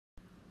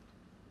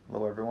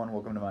Hello everyone,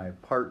 welcome to my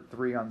part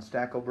 3 on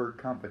Stackelberg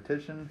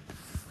competition.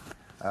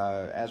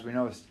 As we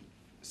know,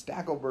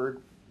 Stackelberg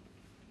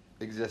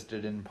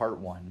existed in part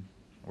 1,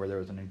 where there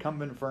was an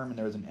incumbent firm and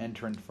there was an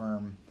entrant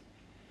firm,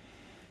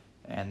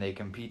 and they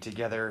compete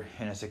together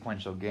in a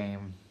sequential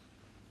game.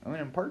 And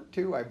in part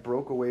 2, I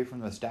broke away from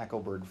the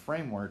Stackelberg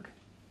framework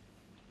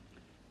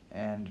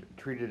and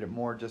treated it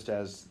more just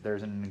as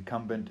there's an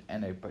incumbent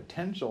and a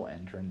potential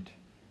entrant,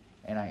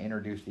 and I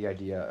introduced the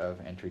idea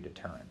of entry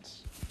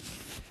deterrence.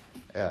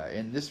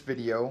 In this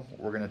video,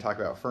 we're going to talk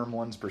about Firm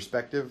 1's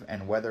perspective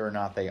and whether or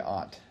not they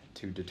ought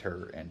to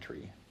deter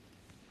entry.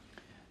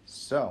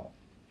 So,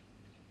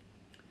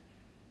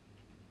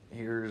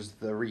 here's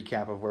the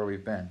recap of where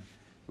we've been.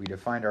 We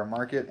defined our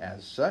market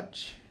as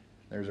such.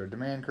 There's our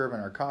demand curve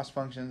and our cost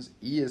functions.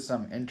 E is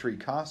some entry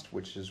cost,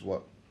 which is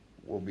what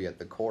will be at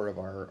the core of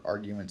our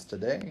arguments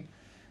today.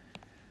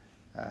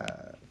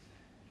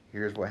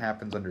 Here's what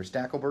happens under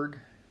Stackelberg.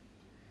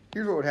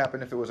 Here's what would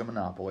happen if it was a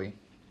monopoly.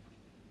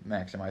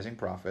 Maximizing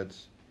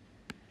profits.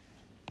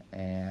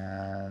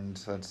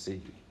 And let's see,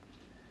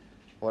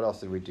 what else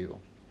did we do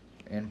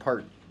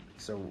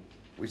so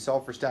we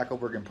solved for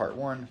Stackelberg in part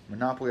 1.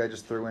 Monopoly I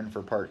just threw in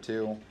for part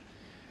 2.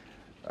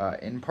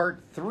 In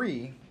part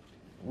 3,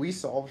 we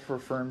solved for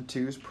firm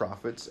 2's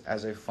profits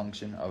as a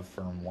function of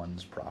firm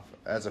 1's profit,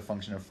 as a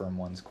function of firm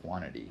 1's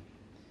quantity.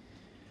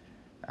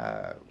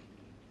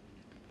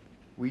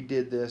 We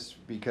did this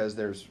because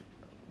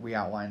we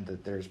outlined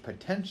that there's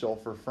potential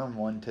for firm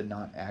 1 to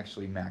not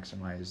actually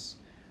maximize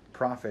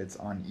profits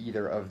on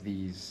either of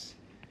these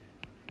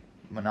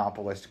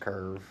monopolist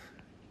curve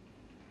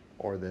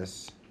or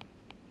this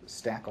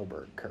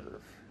Stackelberg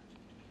curve.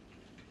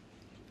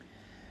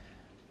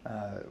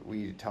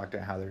 We talked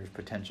about how there's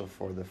potential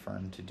for the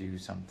firm to do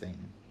something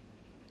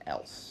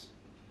else.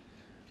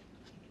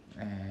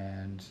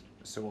 And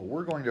so what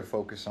we're going to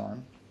focus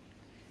on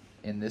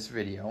in this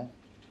video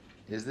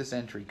is this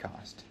entry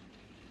cost.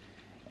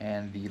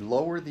 And the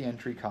lower the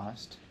entry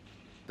cost,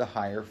 the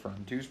higher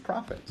firm 2's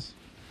profits.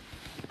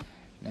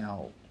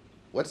 Now,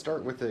 let's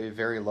start with a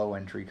very low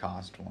entry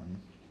cost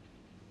one.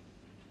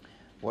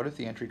 What if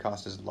the entry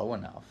cost is low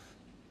enough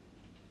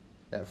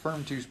that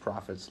firm 2's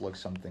profits look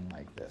something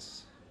like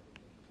this?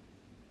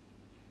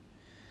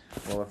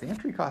 Well, if the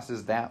entry cost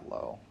is that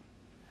low,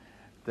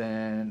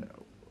 then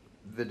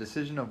the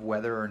decision of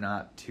whether or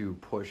not to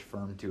push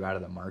firm 2 out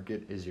of the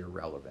market is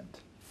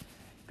irrelevant.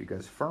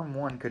 Because firm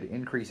 1 could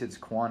increase its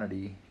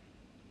quantity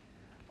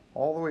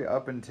all the way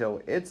up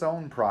until its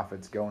own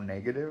profits go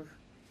negative,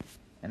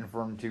 and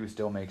firm 2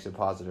 still makes a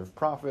positive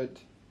profit.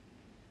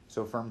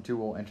 So firm 2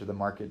 will enter the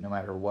market no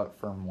matter what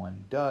firm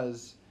 1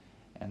 does,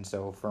 and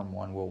so firm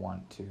 1 will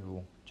want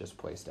to just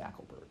play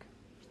Stackelberg.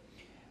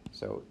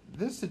 So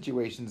this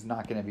situation is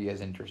not going to be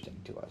as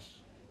interesting to us.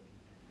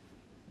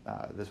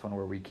 This one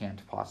where we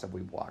can't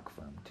possibly block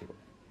firm 2.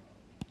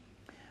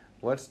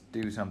 Let's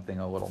do something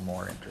a little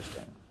more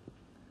interesting.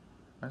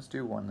 Let's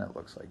do one that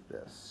looks like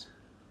this.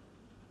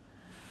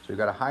 So we've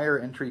got a higher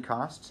entry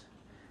cost,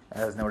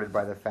 as noted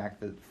by the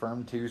fact that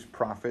firm 2's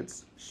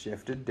profits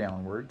shifted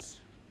downwards.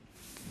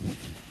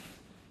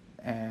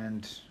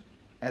 And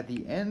at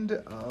the end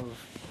of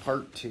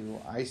part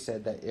 2, I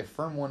said that if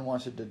firm 1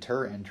 wants to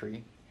deter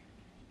entry,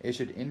 it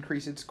should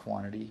increase its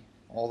quantity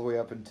all the way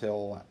up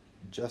until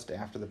just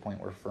after the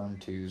point where firm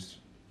 2's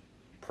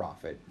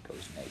profit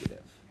goes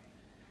negative.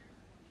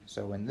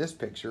 So in this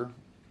picture,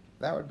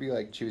 that would be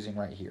like choosing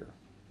right here.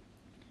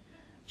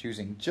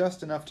 Choosing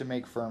just enough to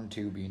make firm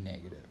 2 be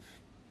negative.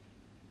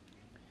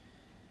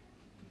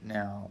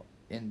 Now,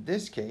 in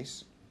this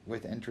case,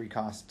 with entry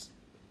costs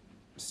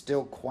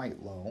still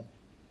quite low,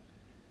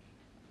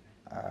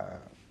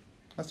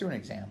 let's do an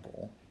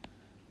example.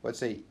 Let's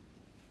say,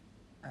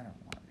 I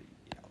don't want to be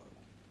yellow.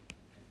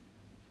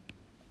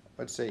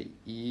 Let's say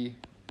E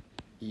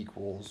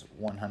equals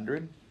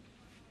 100.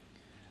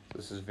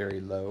 This is very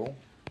low.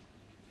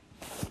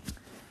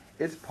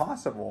 It's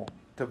possible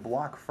to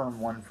block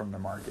firm 1 from the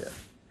market.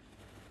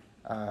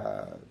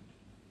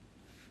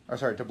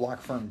 To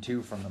block firm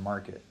 2 from the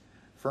market.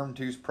 Firm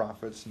 2's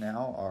profits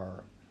now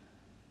are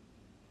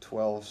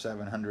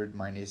 12,700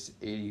 minus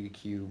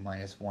 80q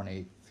minus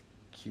 1/8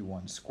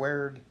 q1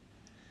 squared.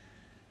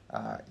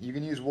 You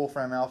can use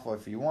Wolfram Alpha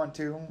if you want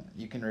to.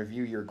 You can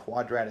review your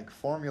quadratic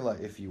formula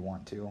if you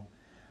want to.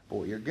 But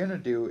what you're going to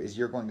do is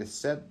you're going to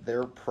set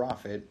their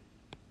profit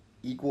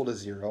equal to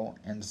 0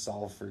 and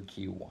solve for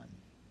q1.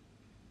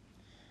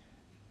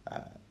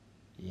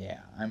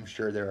 Yeah, I'm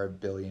sure there are a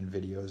billion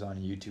videos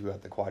on YouTube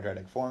about the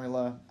quadratic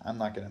formula. I'm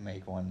not going to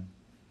make one.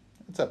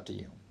 It's up to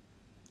you.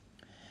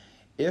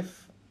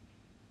 If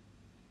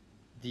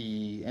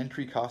the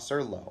entry costs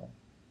are low,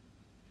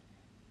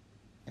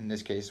 in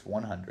this case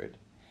 100,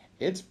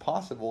 it's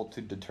possible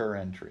to deter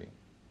entry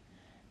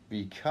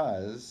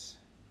because,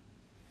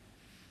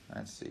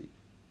 let's see,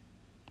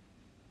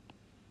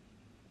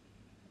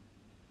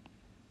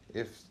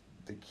 if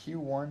the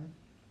Q1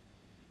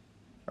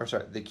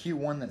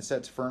 that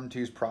sets firm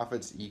 2's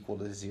profits equal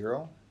to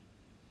 0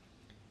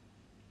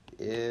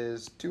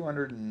 is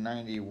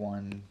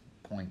 291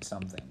 point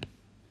something.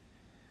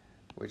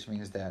 which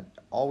means that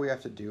all we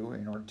have to do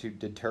in order to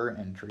deter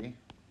entry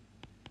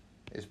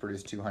is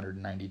produce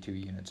 292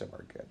 units of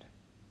our good.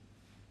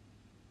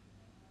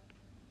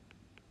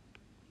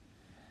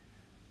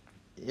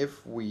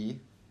 If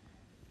we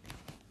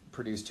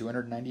produce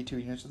 292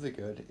 units of the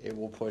good, it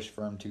will push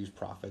firm two's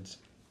profits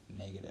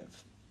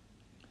negative.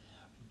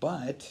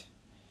 But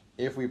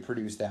if we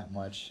produce that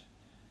much,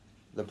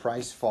 the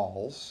price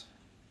falls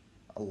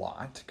a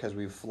lot because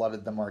we've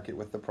flooded the market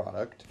with the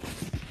product,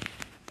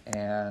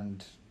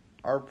 and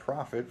our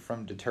profit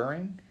from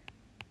deterring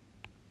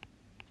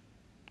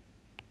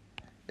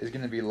is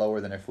going to be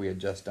lower than if we had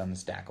just done the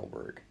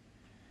Stackelberg.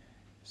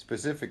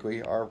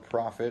 Specifically, our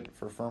profit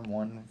for firm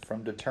 1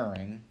 from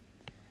deterring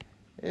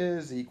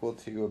is equal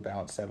to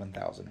about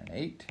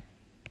 7,008,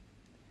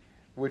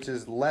 which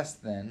is less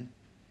than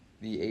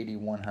the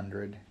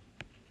 8,100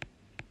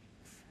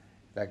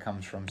 that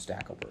comes from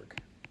Stackelberg.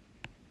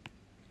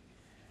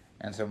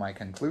 And so my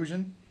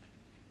conclusion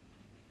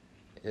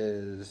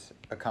is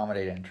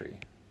accommodate entry.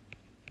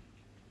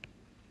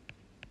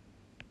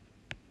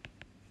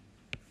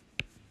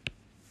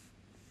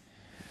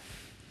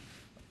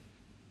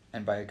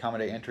 And by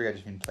accommodate entry, I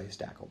just mean play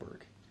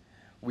Stackelberg.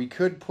 We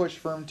could push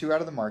firm 2 out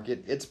of the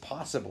market. It's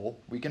possible.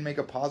 We can make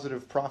a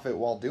positive profit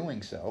while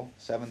doing so,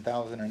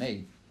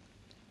 7,008.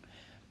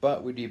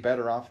 But we'd be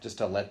better off just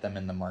to let them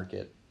in the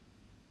market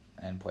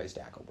and play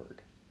Stackelberg.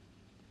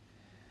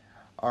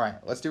 All right,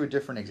 let's do a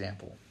different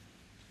example.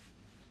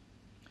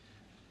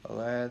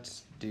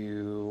 Let's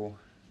do...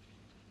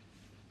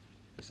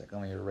 a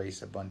second, let me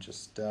erase a bunch of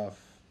stuff.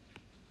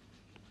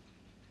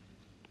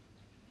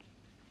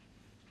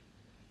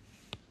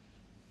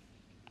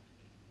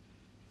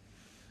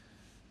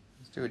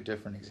 Let's do a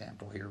different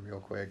example here real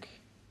quick.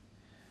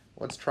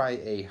 Let's try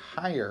a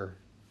higher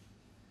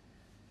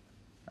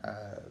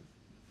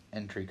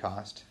entry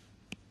cost.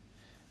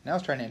 Now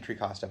let's try an entry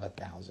cost of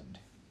 1,000.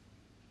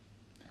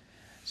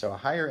 So a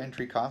higher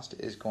entry cost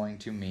is going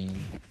to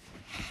mean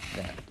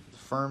that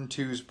firm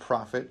 2's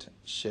profit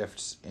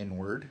shifts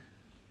inward.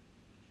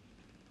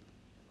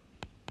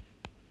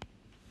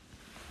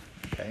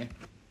 Okay.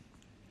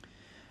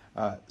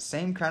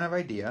 Same kind of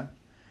idea.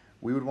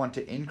 We would want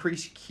to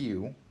increase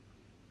Q1,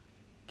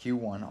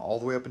 all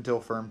the way up until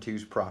firm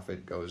 2's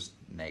profit goes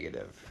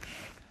negative.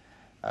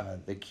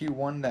 The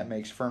Q1 that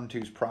makes firm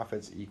 2's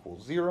profits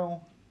equal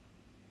 0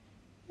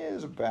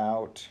 is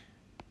about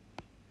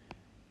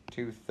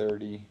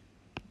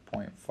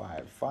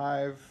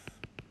 230.55,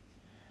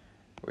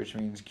 which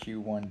means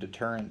Q1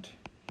 deterrent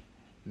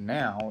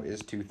now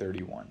is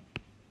 231.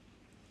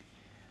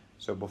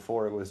 So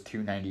before it was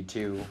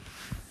 292.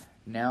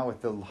 Now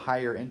with the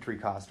higher entry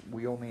cost,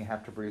 we only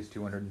have to produce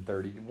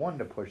 231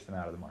 to push them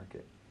out of the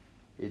market.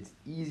 It's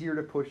easier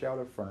to push out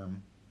a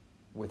firm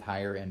with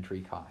higher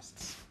entry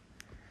costs.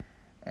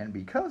 And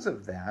because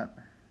of that,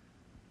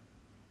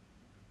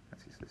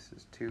 let's see, so this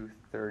is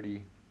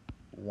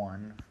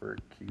 231 for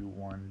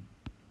Q1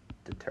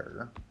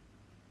 deter.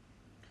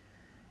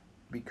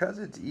 Because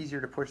it's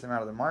easier to push them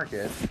out of the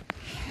market,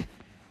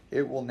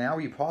 it will now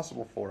be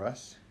possible for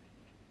us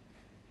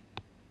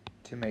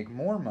to make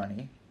more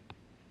money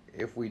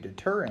if we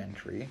deter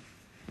entry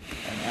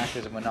and act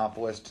as a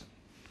monopolist,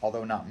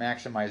 although not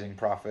maximizing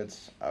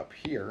profits up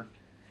here.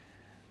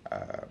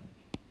 So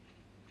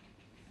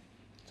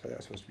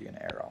that's supposed to be an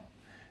arrow.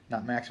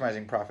 Not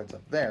maximizing profits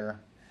up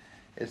there,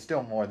 it's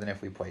still more than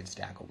if we played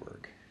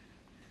Stackelberg.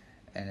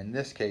 And in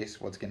this case,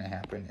 what's going to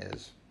happen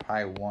is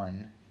pi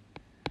 1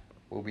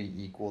 will be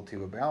equal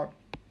to about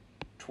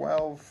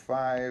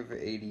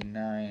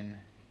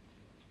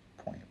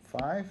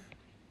 12,589.5,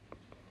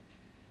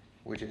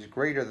 which is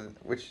greater than,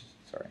 which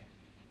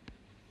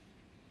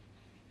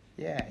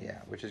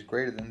is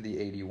greater than the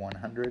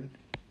 8,100,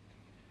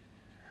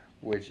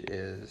 which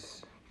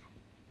is,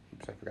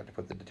 oops, I forgot to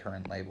put the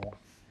deterrent label,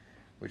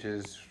 which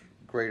is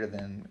greater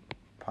than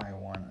pi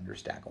 1 under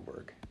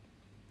Stackelberg.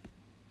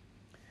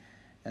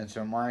 And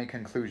so my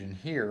conclusion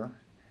here,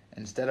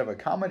 instead of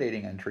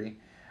accommodating entry,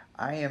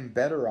 I am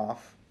better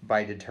off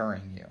by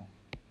deterring you.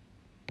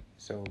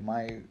 So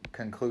my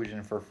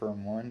conclusion for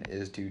firm 1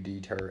 is to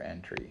deter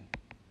entry.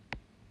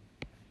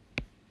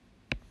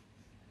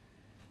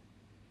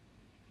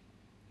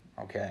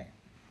 Okay.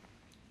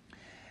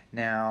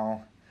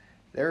 Now,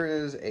 there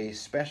is a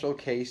special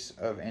case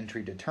of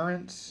entry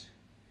deterrence,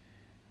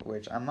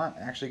 which I'm not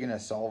actually going to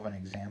solve an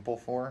example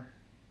for.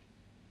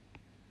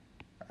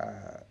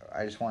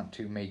 I just want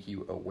to make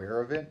you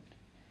aware of it.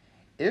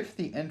 If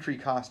the entry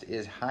cost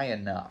is high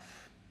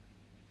enough,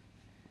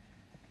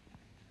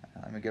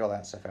 let me get all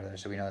that stuff out of there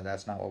so we know that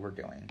that's not what we're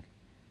doing.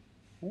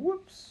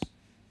 Whoops.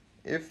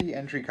 If the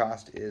entry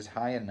cost is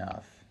high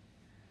enough,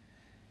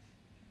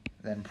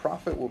 then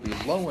profit will be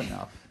low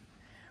enough.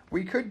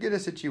 We could get a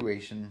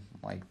situation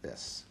like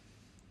this,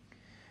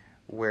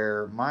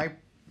 where my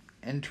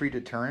entry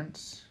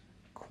deterrence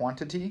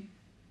quantity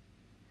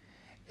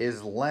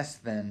is less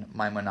than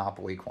my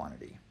monopoly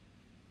quantity.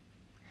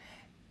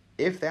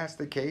 If that's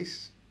the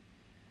case,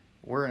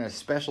 we're in a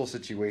special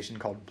situation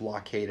called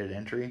blockaded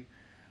entry,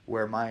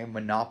 where my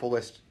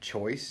monopolist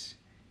choice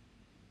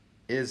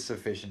is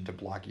sufficient to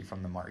block you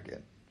from the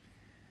market.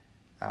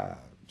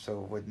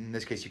 So in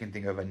this case, you can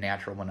think of a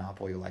natural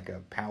monopoly like a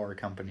power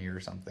company or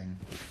something,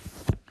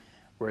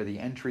 where the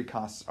entry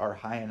costs are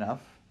high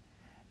enough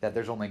that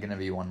there's only going to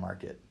be one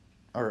market,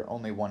 or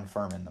only one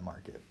firm in the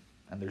market,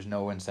 and there's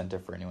no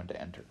incentive for anyone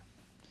to enter.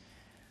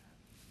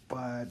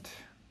 But,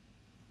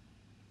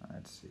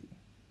 let's see.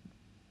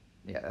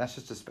 Yeah, that's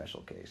just a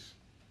special case.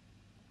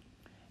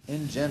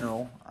 In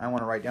general, I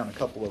want to write down a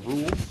couple of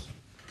rules,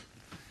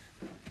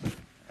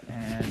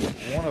 and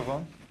one of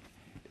them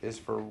is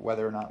for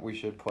whether or not we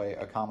should play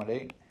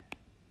accommodate,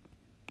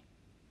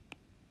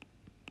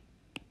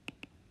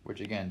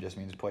 which again just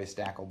means play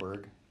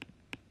Stackelberg.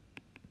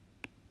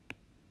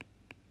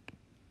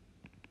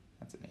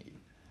 That's an 8.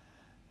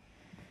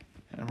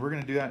 And we're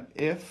going to do that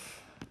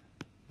if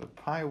the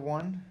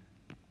pi1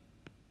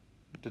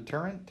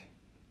 deterrent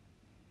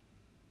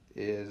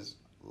is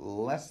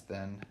less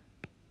than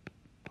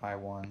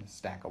pi1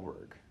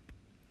 Stackelberg.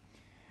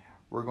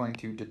 We're going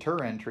to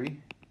deter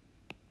entry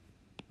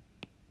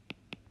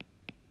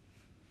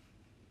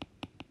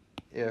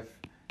if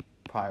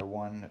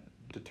pi1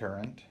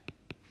 deterrent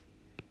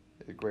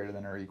is greater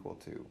than or equal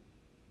to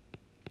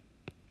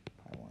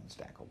pi1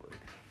 Stackelberg.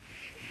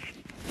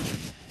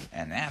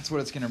 And that's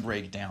what it's going to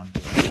break down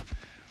to.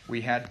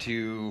 We had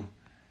to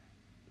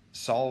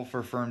solve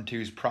for firm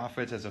 2's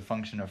profits as a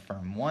function of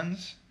firm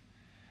 1's,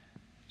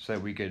 so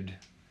that we could,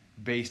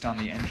 based on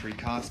the entry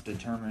cost,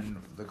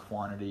 determine the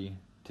quantity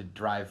to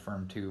drive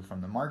firm 2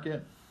 from the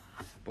market.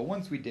 But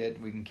once we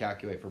did, we can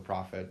calculate for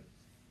profit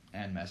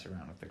and mess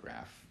around with the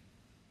graph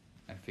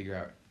and figure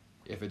out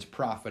if it's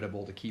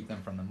profitable to keep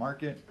them from the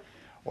market,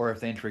 or if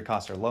the entry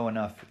costs are low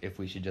enough, if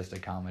we should just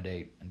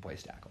accommodate and play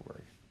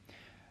Stackelberg.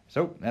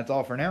 So that's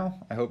all for now.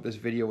 I hope this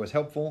video was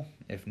helpful.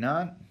 If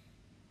not,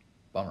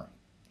 bummer.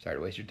 Sorry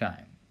to waste your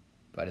time.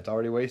 But it's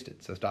already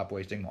wasted, so stop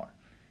wasting more.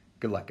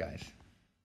 Good luck, guys.